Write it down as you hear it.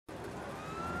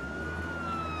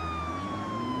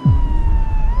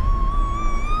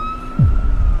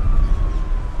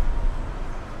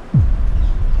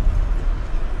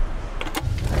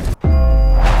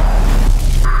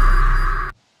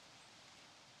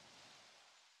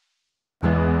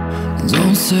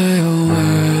Don't say a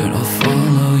word, I'll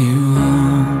follow you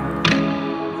home.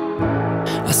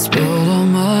 I spilled all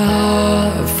my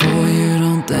heart for you.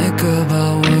 Don't think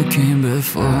about what came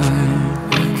before.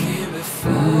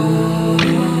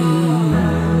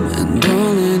 And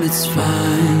darling, it's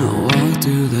fine, I'll walk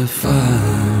through the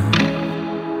fire.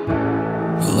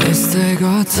 But let's take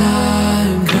our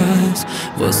time, 'cause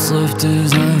what's left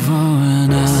is ever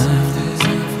and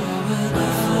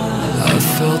I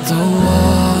felt the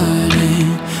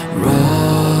warning,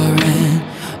 roaring,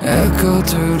 echo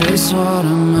through this heart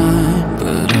of mine.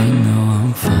 But I know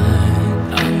I'm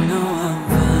fine, I know I'm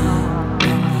fine,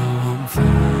 I know I'm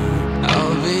fine.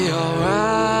 I'll be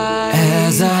alright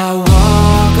as I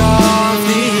walk off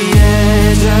the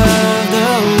edge of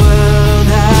the world.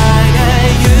 I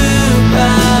got you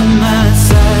by my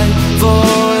side,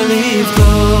 four-leaf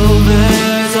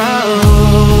clovers, I'll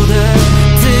hold her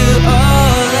till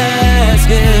all that's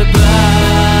goodbye.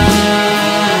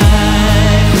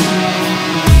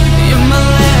 You're my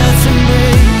last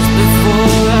embrace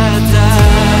before I die.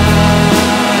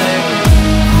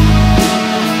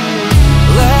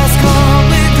 Last call,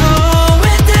 we're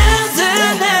going down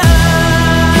tonight.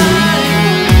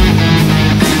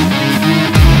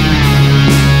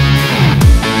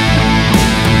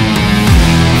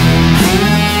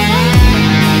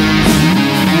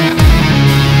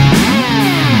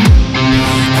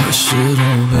 I should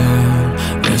have been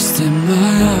rest in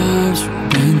my arms,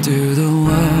 been through the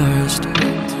worst.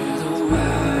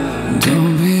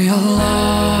 Don't be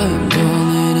alarmed,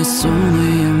 darling, it's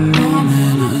only a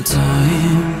moment of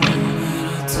time.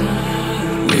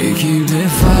 We keep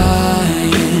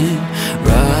defying,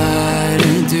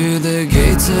 riding through the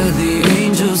gates of the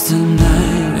angels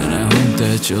tonight. And I hope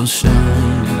that you'll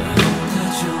shine,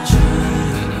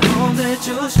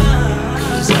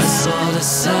 'cause I saw the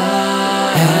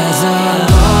sign as I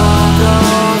walk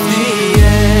off the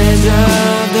edge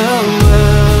of the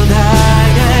world. I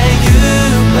got you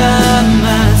by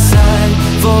my side,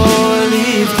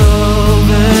 four-leaf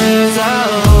clovers,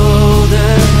 I'll hold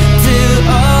her till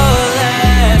all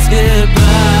that's goodbye.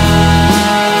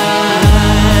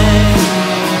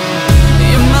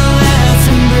 You're my last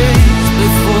embrace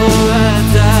before I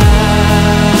die.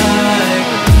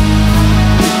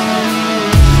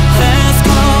 Last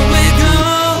call, we're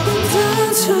going down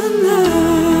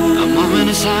tonight. A moment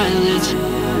of silence,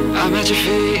 I'm at your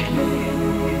feet.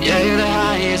 Yeah, you're the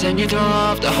highest and you throw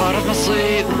off the heart of my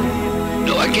sleep.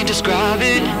 No, I can't describe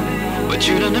it, what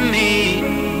you done to me.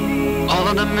 All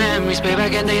of the memories,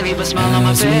 baby, and they leave a smile on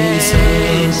my face.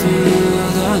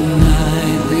 Through the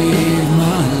night, leave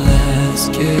my last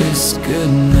kiss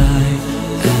goodnight.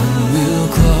 And we'll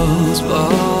close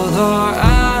both our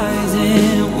eyes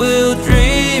and we'll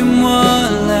dream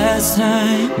one last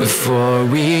time before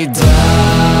we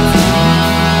die.